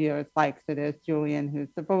what that year is like. So there's Julian, who's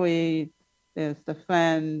the bully, there's the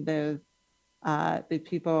friend, there's the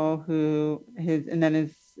people and then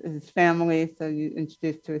his family. So you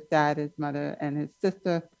introduced to his dad, his mother, and his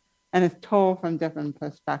sister, and it's told from different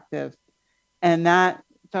perspectives.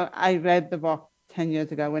 So I read the book 10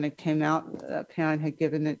 years ago when it came out. A parent had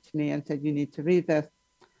given it to me and said, you need to read this.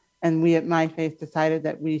 And we at MyFace decided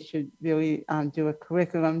that we should really do a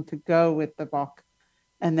curriculum to go with the book.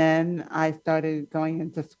 And then I started going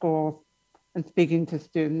into schools and speaking to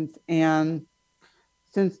students. And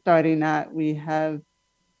since starting that,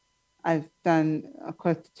 I've done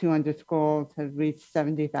close to 200 schools, have reached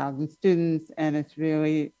 70,000 students, and it's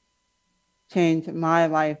really changed my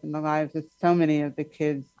life and the lives of so many of the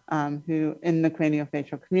kids who in the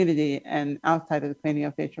craniofacial community and outside of the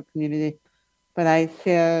craniofacial community. But I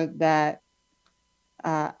share that,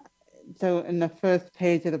 so in the first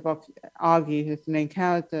page of the book, Augie, who's the main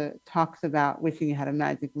character, talks about wishing he had a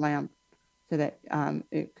magic lamp so that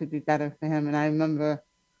it could be better for him. And I remember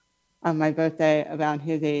on my birthday, around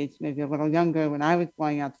his age, maybe a little younger, when I was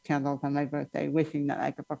blowing out the candles on my birthday, wishing that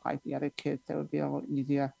I could look like the other kids, so it would be a little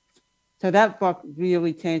easier. So that book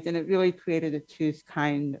really changed, and it really created a choose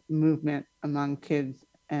kind movement among kids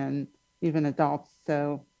and even adults.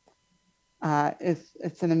 So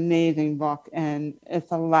it's an amazing book, and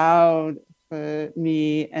it's allowed for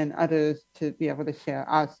me and others to be able to share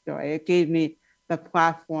our story. It gave me the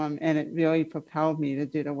platform, and it really propelled me to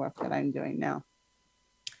do the work that I'm doing now.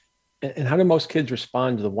 And how do most kids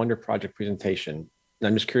respond to the Wonder Project presentation? And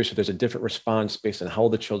I'm just curious if there's a different response based on how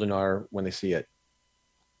old the children are when they see it.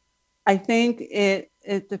 I think it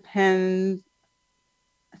depends.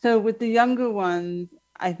 So with the younger ones,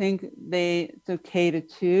 I think so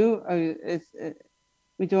K-2,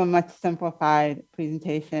 we do a much simplified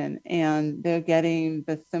presentation, and they're getting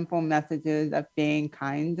the simple messages of being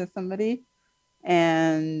kind to somebody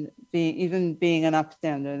and even being an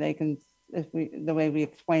upstander. They can, the way we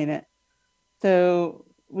explain it. So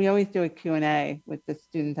we always do a Q&A with the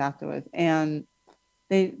students afterwards, and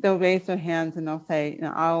they'll raise their hands and they'll say,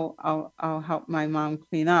 I'll help my mom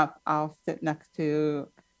clean up. I'll sit next to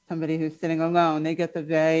somebody who's sitting alone. They get the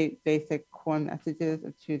very basic core messages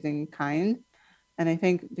of choosing kind. And I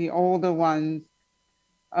think the older ones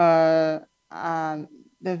are,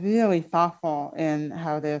 they're really thoughtful in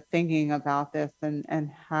how they're thinking about this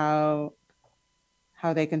and how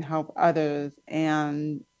they can help others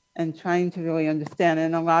and trying to really understand.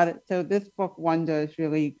 And so this book, Wonder, is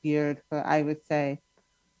really geared for, I would say,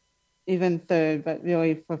 even third, but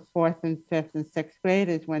really for fourth and fifth and sixth grade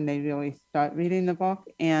is when they really start reading the book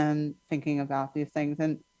and thinking about these things.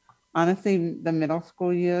 And honestly, the middle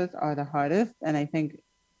school years are the hardest. And I think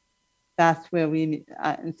that's where we,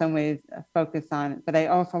 in some ways, focus on it. But I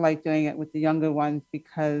also like doing it with the younger ones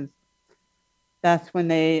because that's when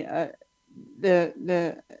they're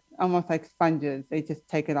almost like sponges. They just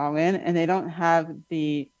take it all in, and they don't have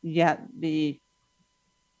the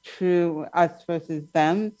true us versus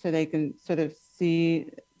them, so they can sort of see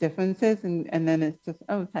differences, and then it's just,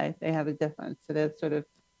 okay, they have a difference. So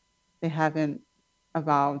they haven't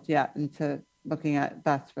evolved yet into looking at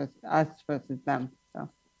us versus them. So.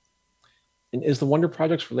 And is the Wonder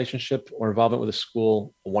Project's relationship or involvement with a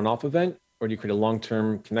school a one-off event, or do you create a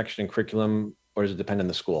long-term connection and curriculum, or does it depend on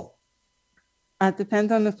the school? It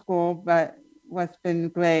depends on the school, but what's been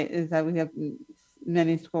great is that we have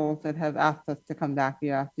many schools that have asked us to come back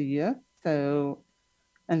year after year,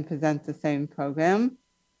 and present the same program.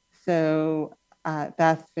 So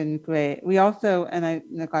that's been great. We also, and I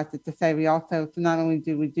neglected to say, so not only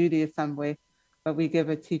do we do the assembly, but we give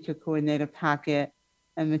a teacher coordinator packet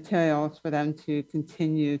and materials for them to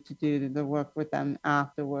continue to do the work with them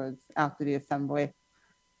afterwards, after the assembly.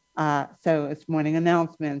 So it's morning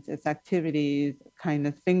announcements, it's activities,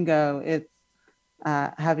 kindness bingo, it's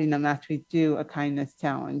having them actually do a kindness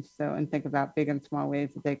challenge. So, and think about big and small ways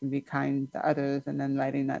that they can be kind to others, and then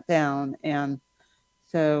writing that down. And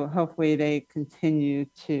so hopefully they continue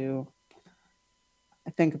to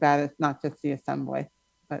think about it, not just the assembly,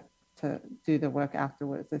 but to do the work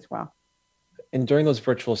afterwards as well. And during those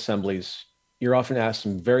virtual assemblies, you're often asked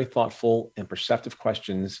some very thoughtful and perceptive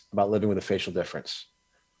questions about living with a facial difference.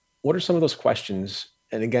 What are some of those questions?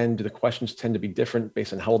 And again, do the questions tend to be different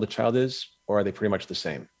based on how old the child is, or are they pretty much the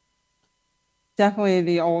same? Definitely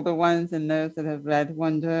the older ones, and those that have read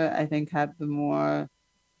Wonder, I think, have the more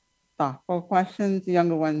thoughtful questions. The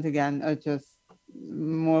younger ones, again, are just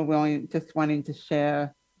more willing, just wanting to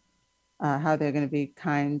share how they're going to be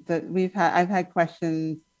kind. But I've had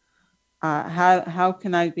questions, how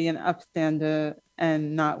can I be an upstander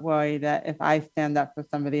and not worry that if I stand up for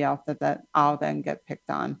somebody else that I'll then get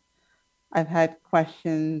picked on? I've had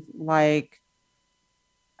questions like,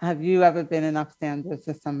 have you ever been an upstander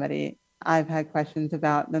to somebody? I've had questions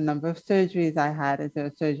about the number of surgeries I had. Is there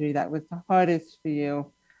a surgery that was the hardest for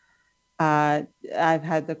you? I've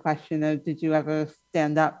had the question of, did you ever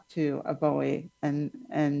stand up to a bully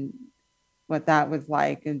and what that was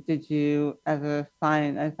like? And did you ever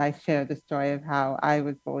find, if I share the story of how I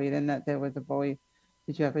was bullied and that there was a bully,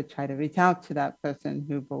 did you ever try to reach out to that person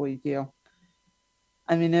who bullied you?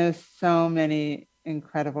 I mean, there's so many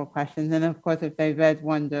incredible questions. And of course, if they read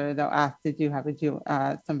Wonder, they'll ask, did you have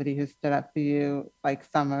somebody who stood up for you, like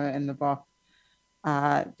Summer in the book?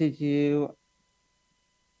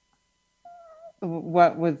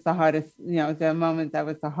 What was the hardest, is there a moment that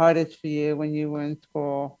was the hardest for you when you were in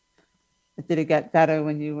school? Did it get better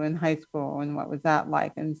when you were in high school? And what was that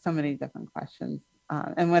like? And so many different questions.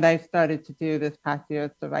 And what I started to do this past year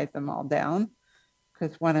is to write them all down,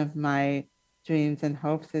 because one of my dreams and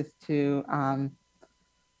hopes is to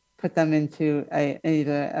put them into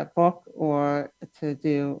either a book or to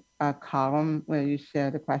do a column where you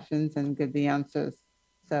share the questions and give the answers.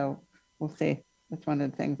 So we'll see. That's one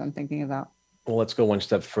of the things I'm thinking about. Well, let's go one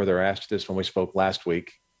step further. I asked this when we spoke last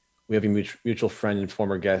week. We have a mutual friend and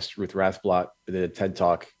former guest, Ruth Rathblot, who did a TED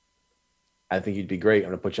Talk. I think you'd be great. I'm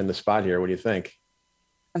going to put you on the spot here. What do you think?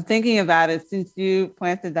 I'm thinking about it. Since you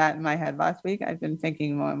planted that in my head last week, I've been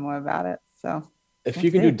thinking more and more about it. So if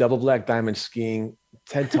you can do double black diamond skiing,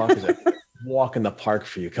 TED Talk is a walk in the park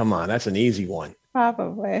for you. Come on. That's an easy one.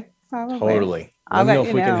 Probably. Totally. Let me know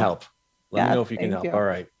if we can help. Let me know if you can help. All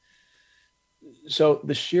right. So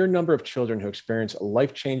the sheer number of children who experience a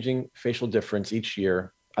life-changing facial difference each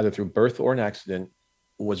year, either through birth or an accident,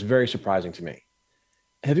 was very surprising to me.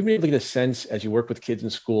 Have you been able to get a sense as you work with kids in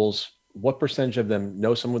schools, what percentage of them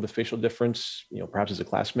know someone with a facial difference, perhaps as a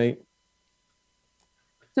classmate?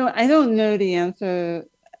 So I don't know the answer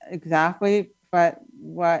exactly, but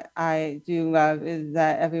what I do love is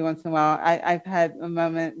that every once in a while, I've had a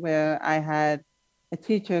moment where I had a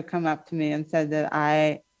teacher come up to me and said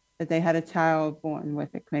that they had a child born with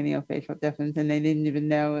a craniofacial difference and they didn't even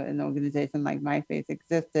know an organization like MyFace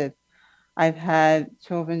existed. I've had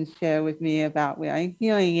children share with me about wearing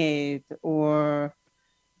hearing aids or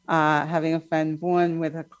having a friend born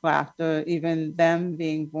with a cleft, or even them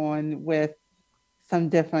being born with some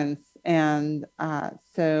difference. And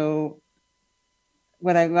so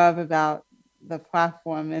what I love about the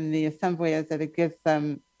platform and the assembly is that it gives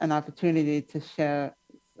them an opportunity to share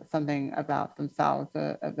something about themselves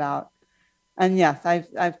or about, and yes,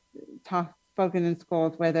 I've spoken in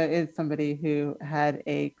schools where there is somebody who had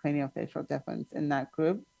a craniofacial difference in that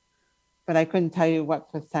group, but I couldn't tell you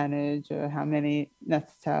what percentage or how many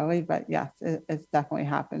necessarily, but yes, it's definitely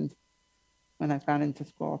happened when I've gone into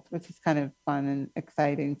schools, which is kind of fun and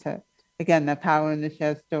exciting to, again, the power in the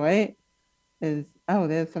shared story is, oh,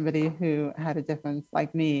 there's somebody who had a difference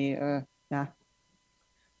like me, or yeah.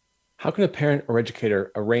 How can a parent or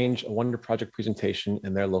educator arrange a Wonder Project presentation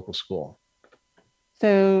in their local school?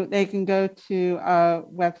 So they can go to our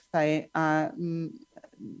website,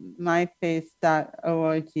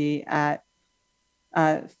 myface.org at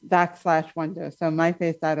 /wonder. So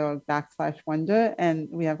myface.org/wonder. And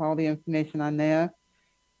we have all the information on there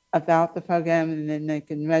about the program. And then they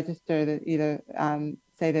can register to either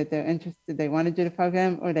say that they're interested, they want to do the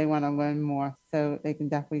program, or they want to learn more. So they can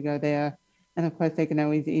definitely go there. And of course, they can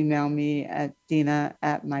always email me at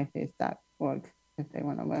dina@myface.org if they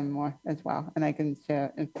want to learn more as well. And I can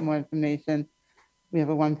share more information. We have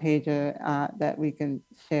a one-pager that we can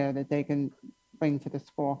share that they can bring to the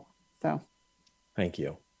school. So, thank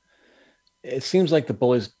you. It seems like the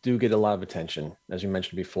bullies do get a lot of attention, as you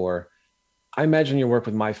mentioned before. I imagine your work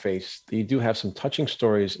with MyFace that you do have some touching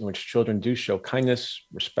stories in which children do show kindness,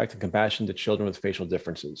 respect, and compassion to children with facial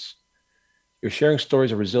differences. You're sharing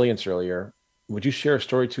stories of resilience earlier. Would you share a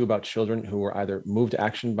story too about children who were either moved to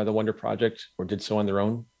action by the Wonder Project or did so on their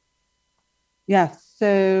own? Yes.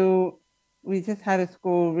 So we just had a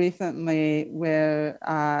school recently where,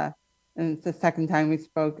 and it's the second time we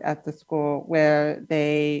spoke at the school, where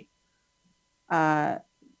they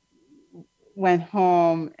went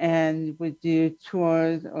home and would do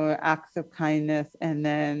chores or acts of kindness, and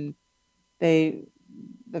then the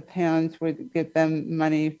parents would give them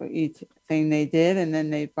money for each thing they did, and then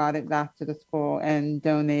they brought it back to the school and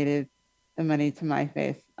donated the money to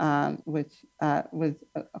MyFace, which was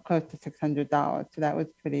close to $600. So that was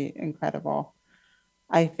pretty incredible.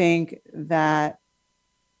 I think that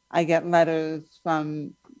I get letters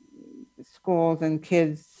from schools and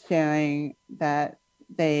kids sharing that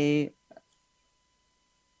they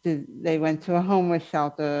went to a homeless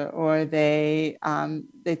shelter, or they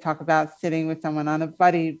talk about sitting with someone on a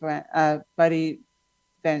buddy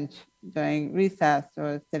bench during recess,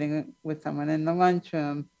 or sitting with someone in the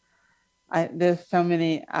lunchroom. There's so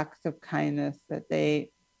many acts of kindness that they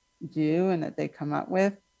do and that they come up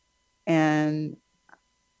with, and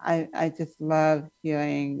I just love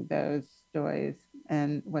hearing those stories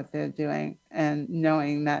and what they're doing, and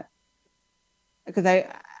knowing that, because I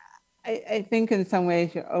think in some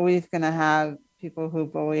ways you're always going to have people who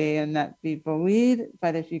bully and that be bullied,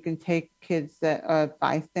 but if you can take kids that are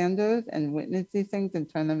bystanders and witness these things and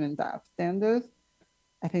turn them into upstanders,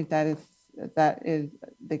 I think that is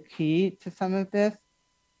the key to some of this.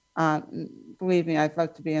 Believe me, I'd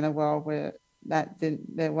love to be in a world where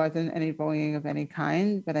there wasn't any bullying of any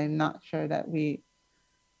kind, but I'm not sure that we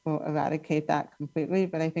will eradicate that completely.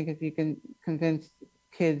 But I think if you can convince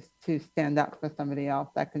kids to stand up for somebody else,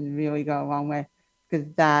 that can really go a long way, because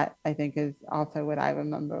that, I think, is also what I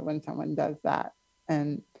remember when someone does that.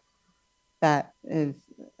 And that is,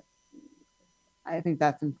 I think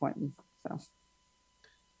that's important. So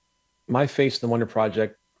MyFace, the Wonder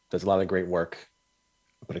Project, does a lot of great work,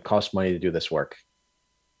 but it costs money to do this work.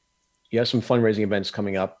 You have some fundraising events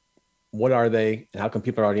coming up. What are they, and how can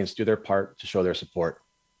people in our audience do their part to show their support?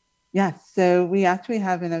 Yes, so we actually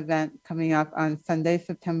have an event coming up on Sunday,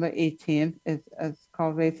 September 18th. It's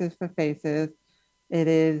called Races for Faces. It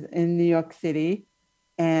is in New York City,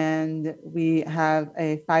 and we have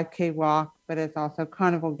a 5K walk, but it's also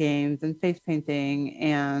carnival games and face painting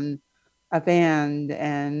and a band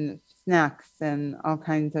and snacks and all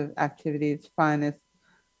kinds of activities, fun.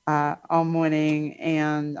 all morning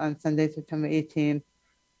and on Sunday, September 18th.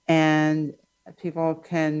 And people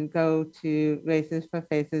can go to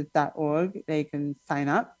racesforfaces.org. They can sign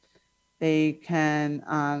up. They can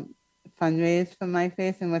fundraise for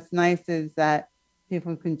MyFace. And what's nice is that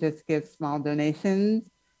people can just give small donations.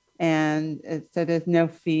 And so there's no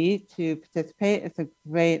fee to participate. It's a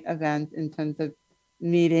great event in terms of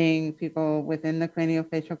meeting people within the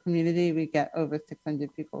craniofacial community. We get over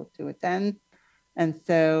 600 people to attend. And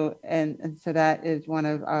so that is one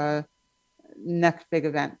of our next big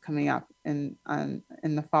event coming up in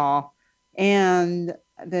the fall. And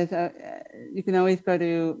you can always go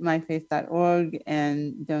to myface.org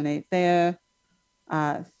and donate there.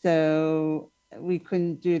 So we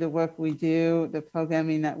couldn't do the work we do, the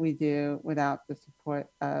programming that we do, without the support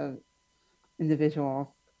of individuals.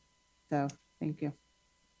 So thank you.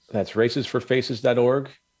 That's racesforfaces.org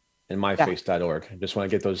and myface.org. I just want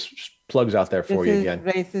to get those plugs out there for you again.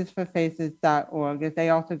 Racesforfaces.org. If they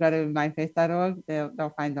also go to myface.org,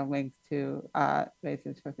 they'll find the links to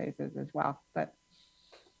Races for Faces as well. But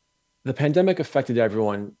the pandemic affected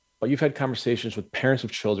everyone, but you've had conversations with parents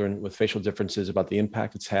of children with facial differences about the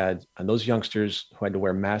impact it's had on those youngsters who had to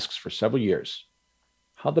wear masks for several years.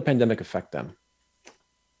 How did the pandemic affect them?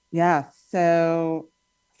 Yeah, so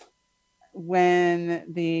when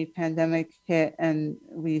the pandemic hit and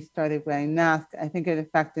we started wearing masks, I think it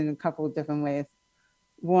affected in a couple of different ways.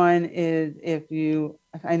 One is if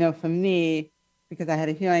I know for me, because I had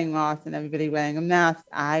a hearing loss and everybody wearing a mask,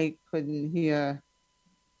 I couldn't hear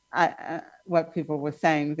what people were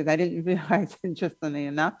saying, because I didn't realize, interestingly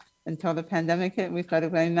enough, until the pandemic hit and we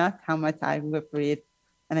started wearing masks, how much I lip read.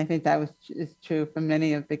 And I think that is true for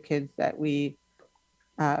many of the kids that we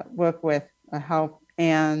work with or help.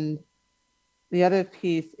 And the other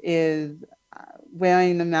piece is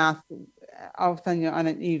wearing the mask, all of a sudden you're on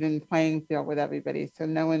an even playing field with everybody. So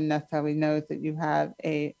no one necessarily knows that you have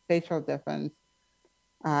a facial difference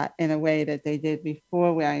in a way that they did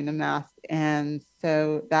before wearing the mask. And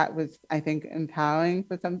so that was, I think, empowering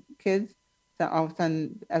for some kids. So all of a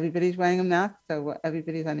sudden everybody's wearing a mask, so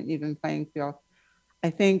everybody's on an even playing field.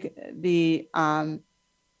 I think the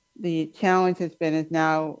challenge has been is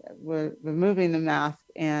now we're removing the mask,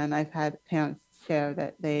 and I've had parents share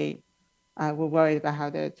that they were worried about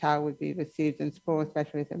how their child would be received in school,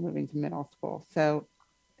 especially if they're moving to middle school. So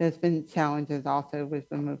there's been challenges also with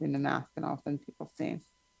removing the mask and all of a sudden people seeing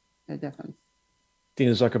the difference.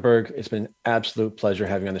 Dina Zuckerberg, it's been an absolute pleasure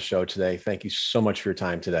having you on the show today. Thank you so much for your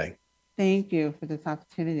time today. Thank you for this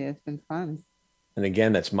opportunity. It's been fun. And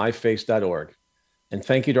again, that's myface.org. And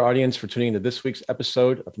thank you to our audience for tuning into this week's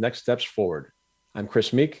episode of Next Steps Forward. I'm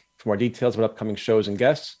Chris Meek. For more details about upcoming shows and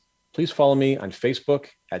guests, please follow me on Facebook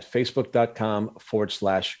at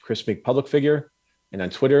facebook.com/Chris Meek Public Figure and on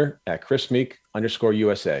Twitter at Chris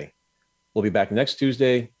Meek_USA. We'll be back next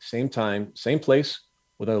Tuesday, same time, same place,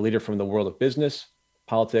 with another leader from the world of business,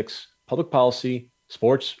 politics, public policy,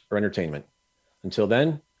 sports, or entertainment. Until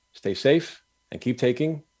then, stay safe and keep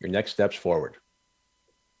taking your next steps forward.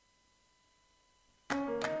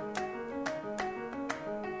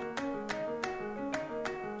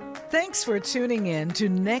 Thanks for tuning in to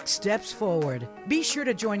Next Steps Forward. Be sure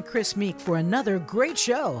to join Chris Meek for another great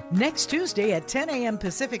show next Tuesday at 10 a.m.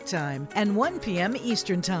 Pacific Time and 1 p.m.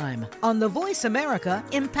 Eastern Time on the Voice America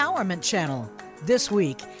Empowerment Channel. This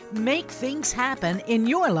week, make things happen in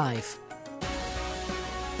your life.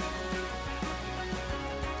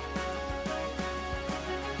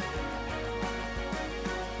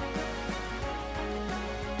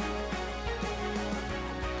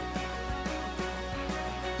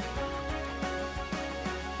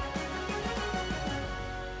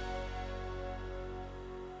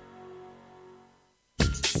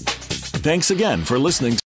 Thanks again for listening